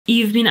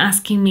You've been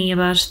asking me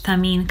about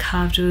THAMEEN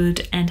Carved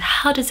Oud and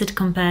how does it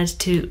compare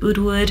to Oud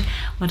Wood,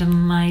 one of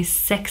my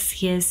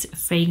sexiest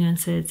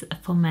fragrances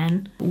for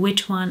men.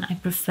 Which one I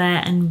prefer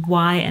and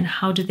why and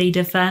how do they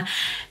differ?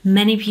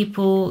 Many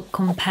people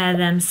compare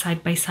them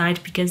side by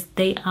side because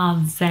they are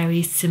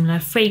very similar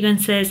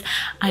fragrances.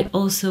 I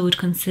also would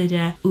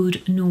consider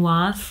Oud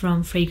Noir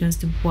from Fragrance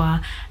du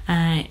Bois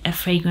a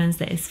fragrance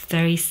that is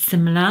very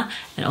similar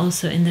and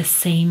also in the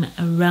same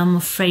realm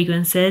of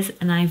fragrances,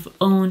 and I've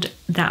owned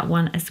that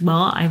one as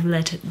well. I've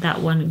let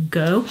that one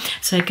go,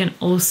 so I can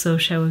also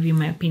share with you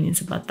my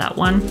opinions about that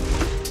one.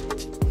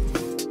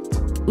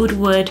 Oud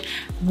Wood,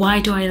 why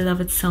do I love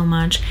it so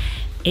much?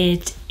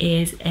 It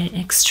is an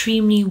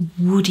extremely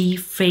woody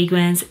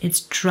fragrance.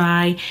 It's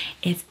dry,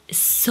 it's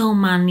so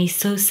manly,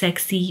 so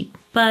sexy,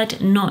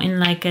 but not in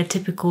like a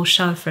typical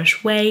shower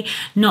fresh way,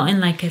 not in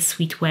like a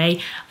sweet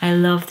way. I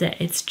love that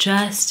it's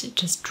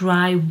just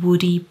dry,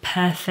 woody,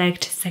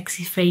 perfect,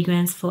 sexy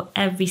fragrance for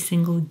every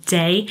single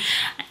day.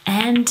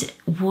 And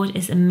what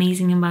is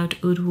amazing about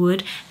Oud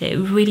Wood, that it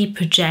really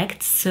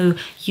projects, so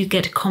you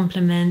get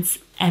compliments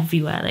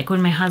everywhere. Like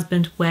when my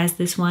husband wears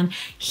this one,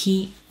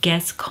 he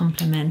gets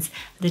compliments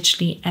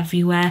literally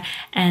everywhere,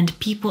 and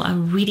people are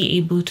really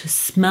able to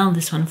smell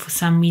this one for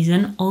some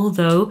reason.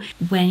 Although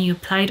when you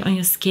apply it on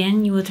your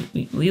skin, you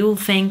will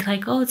think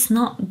like, oh, it's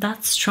not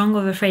that strong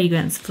of a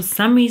fragrance. For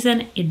some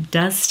reason it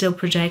does still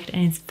project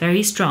and it's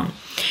very strong.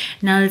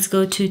 Now let's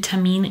go to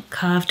THAMEEN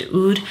Carved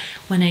Oud.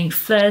 When I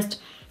first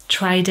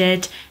tried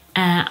it,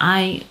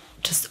 I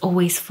just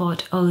always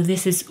thought, oh,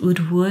 this is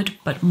Oud Wood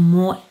but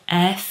more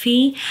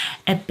earthy,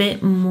 a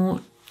bit more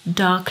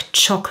dark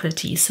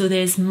chocolatey, so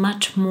there's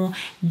much more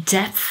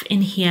depth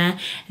in here.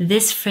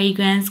 This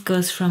fragrance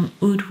goes from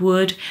Oud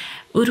Wood.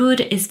 Oud Wood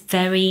is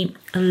very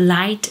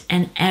light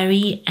and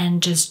airy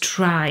and just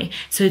dry,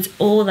 so it's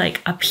all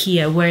like up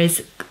here,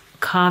 whereas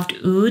Carved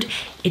Oud,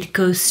 it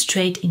goes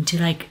straight into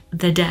like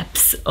the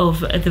depths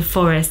of the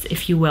forest,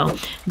 if you will.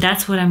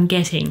 That's what I'm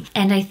getting,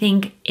 and I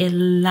think it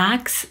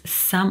lacks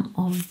some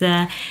of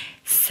the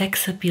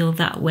sex appeal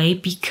that way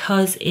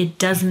because it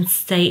doesn't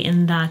stay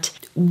in that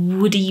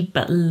woody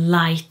but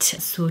light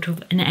sort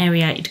of an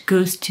area. It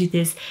goes to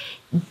this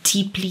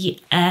deeply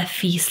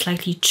earthy,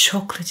 slightly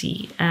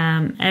chocolatey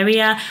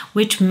area,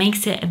 which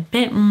makes it a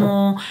bit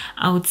more,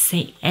 I would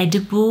say,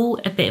 edible,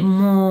 a bit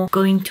more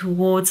going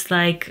towards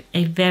like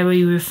a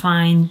very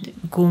refined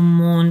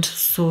gourmand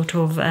sort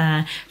of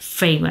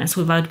fragrance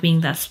without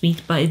being that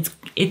sweet, but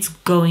it's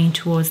going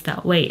towards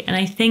that way. And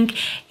I think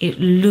it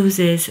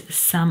loses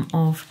some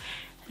of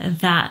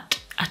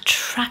that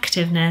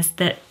attractiveness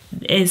that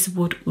is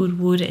what Oud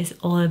Wood is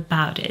all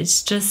about.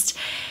 It's just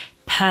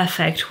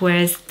perfect.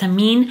 Whereas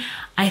THAMEEN,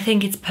 I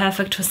think it's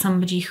perfect for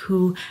somebody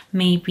who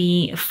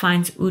maybe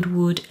finds Oud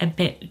Wood a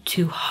bit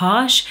too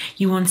harsh.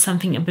 You want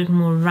something a bit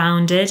more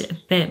rounded, a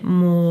bit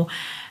more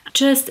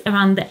just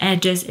around the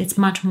edges. It's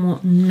much more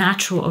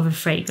natural of a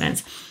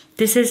fragrance.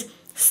 This is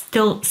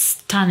still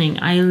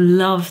stunning. I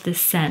love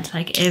this scent.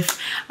 Like if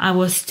I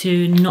was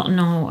to not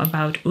know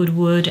about Oud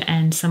Wood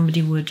and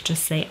somebody would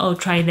just say, oh,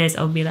 try this,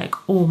 I'll be like,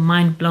 oh,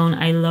 mind blown.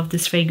 I love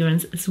this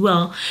fragrance as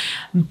well.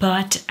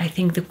 But I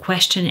think the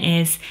question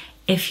is,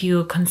 if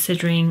you're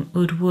considering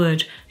Oud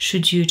Wood,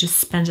 should you just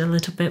spend a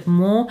little bit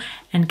more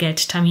and get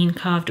THAMEEN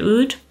Carved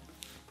Oud,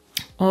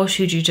 or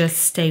should you just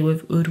stay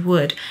with Oud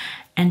Wood?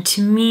 And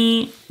to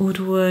me, Oud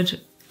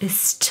Wood is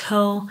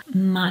still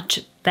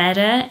much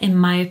better in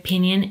my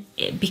opinion,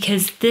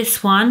 because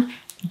this one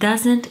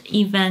doesn't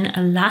even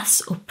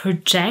last or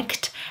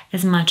project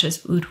as much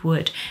as Oud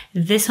Wood.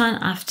 This one,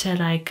 after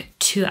like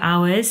 2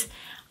 hours,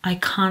 I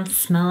can't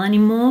smell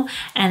anymore.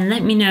 And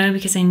let me know,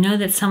 because I know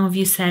that some of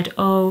you said,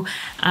 oh,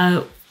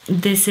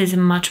 this is a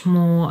much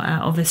more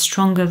of a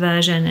stronger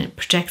version, it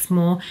projects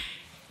more.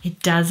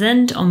 It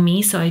doesn't on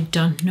me, so I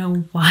don't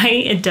know why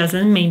it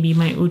doesn't. Maybe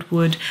my Oud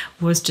Wood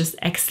was just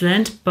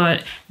excellent,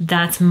 but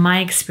that's my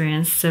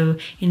experience. So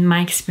in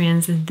my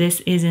experience, this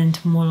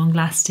isn't more long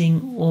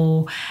lasting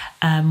or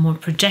more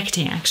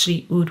projecting.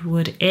 Actually, Oud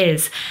Wood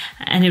is,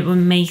 and it would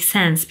make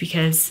sense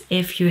because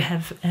if you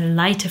have a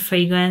lighter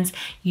fragrance,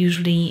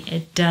 usually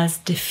it does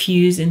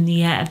diffuse in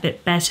the air a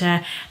bit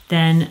better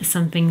than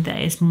something that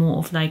is more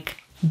of like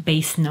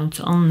base notes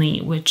only,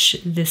 which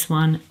this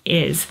one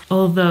is.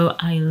 Although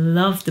I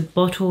love the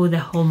bottle, the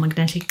whole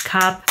magnetic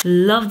cap,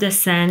 love the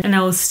scent, and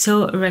I will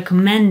still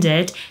recommend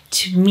it.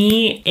 To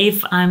me,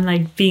 if I'm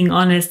like being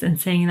honest and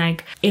saying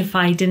like, if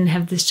I didn't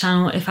have this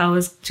channel, if I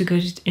was to go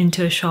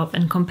into a shop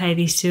and compare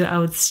these two, I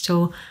would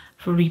still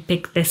probably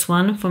pick this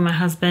one for my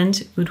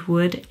husband, Oud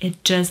Wood.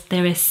 It just,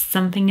 there is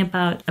something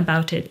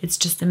about it. It's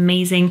just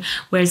amazing.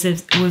 Whereas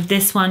with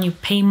this one, you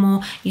pay more,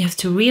 you have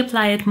to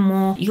reapply it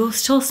more. You'll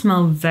still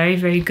smell very,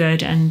 very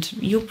good, and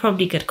you'll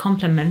probably get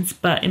compliments.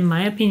 But in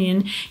my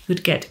opinion,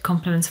 you'd get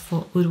compliments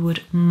for Oud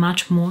Wood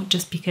much more,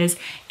 just because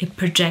it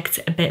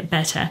projects a bit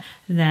better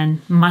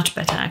than, much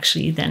better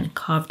actually, than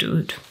Carved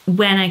Oud.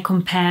 When I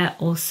compare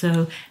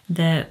also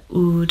the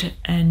Oud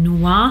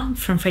Noir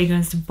from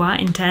Fragrance du Bois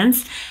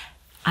Intense,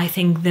 I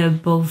think they're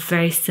both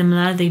very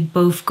similar. They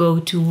both go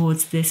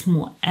towards this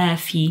more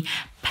earthy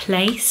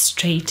place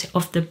straight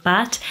off the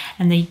bat,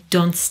 and they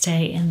don't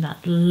stay in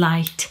that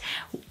light.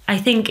 I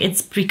think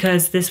it's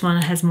because this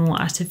one has more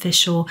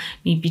artificial,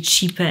 maybe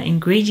cheaper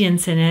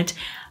ingredients in it,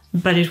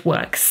 but it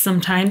works.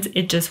 Sometimes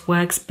it just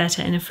works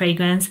better in a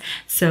fragrance.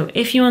 So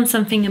if you want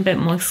something a bit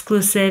more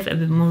exclusive, a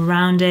bit more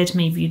rounded,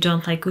 maybe you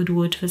don't like oud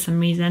wood for some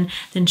reason,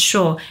 then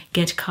sure,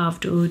 get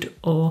carved oud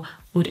or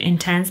Oud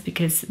Intense,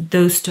 because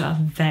those two are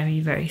very,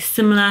 very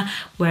similar,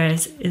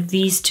 whereas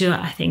these two,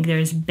 I think there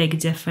is a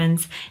big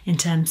difference in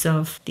terms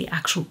of the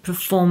actual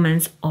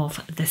performance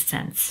of the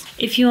scents.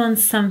 If you want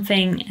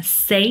something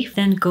safe,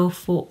 then go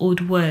for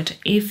oud wood.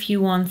 If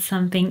you want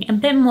something a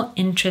bit more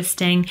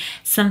interesting,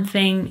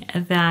 something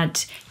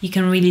that you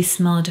can really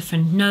smell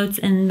different notes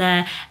in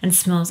there and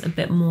smells a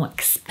bit more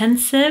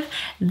expensive,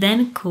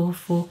 then go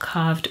for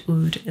carved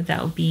oud.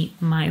 That would be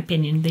my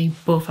opinion. They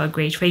both are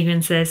great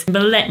fragrances,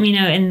 but let me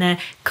know in the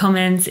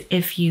comments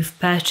if you've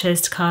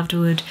purchased carved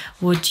oud.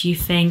 What do you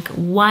think?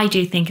 Why do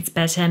you think it's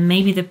better?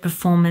 Maybe the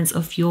performance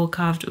of your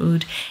carved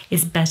oud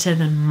is better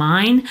than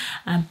mine,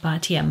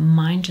 but yeah,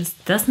 mine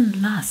just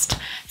doesn't last.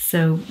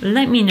 So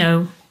let me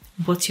know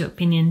what's your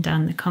opinion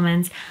down in the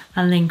comments.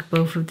 I'll link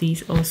both of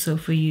these also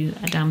for you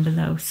down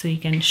below so you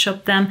can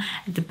shop them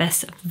at the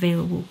best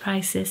available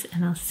prices,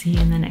 and I'll see you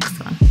in the next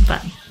one.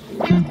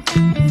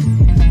 Bye.